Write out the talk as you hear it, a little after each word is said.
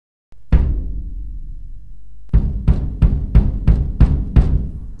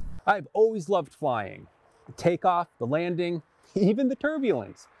I've always loved flying. The takeoff, the landing, even the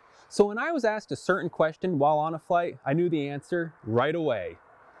turbulence. So when I was asked a certain question while on a flight, I knew the answer right away.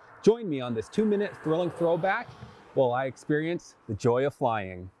 Join me on this 2-minute thrilling throwback while I experience the joy of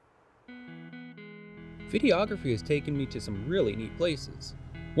flying. Videography has taken me to some really neat places.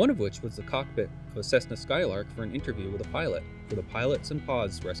 One of which was the cockpit of a Cessna Skyhawk for an interview with a pilot for the Pilots and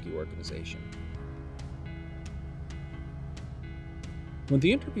Pods Rescue Organization. When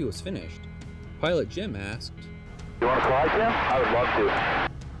the interview was finished, pilot Jim asked, "You want to fly, Jim?" "I would love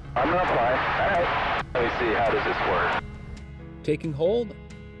to." "I'm going to fly." "All right. Let me see, how does this work?" Taking hold,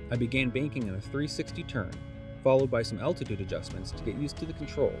 I began banking in a 360 turn, followed by some altitude adjustments to get used to the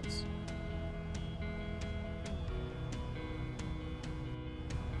controls.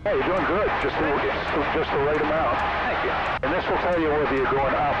 Hey, you're doing good. Just the right amount. Thank you. And this will tell you whether you're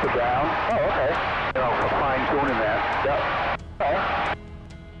going up or down. Oh, okay. You know, fine-tuning that. Yep. Okay.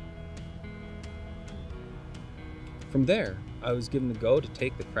 From there, I was given the go to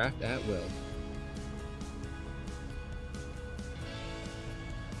take the craft at will.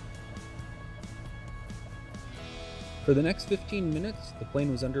 For the next 15 minutes, the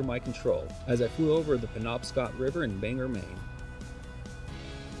plane was under my control as I flew over the Penobscot River in Bangor, Maine.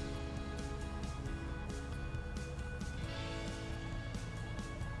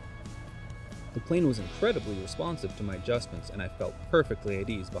 The plane was incredibly responsive to my adjustments and I felt perfectly at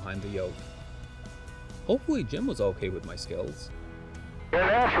ease behind the yoke. Hopefully Jim was okay with my skills. You're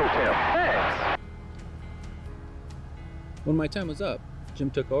natural, Tim. Thanks. When my time was up,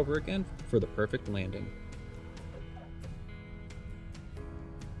 Jim took over again for the perfect landing.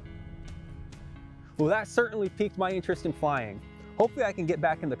 Well, that certainly piqued my interest in flying. Hopefully I can get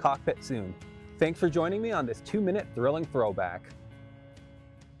back in the cockpit soon. Thanks for joining me on this 2-minute thrilling throwback.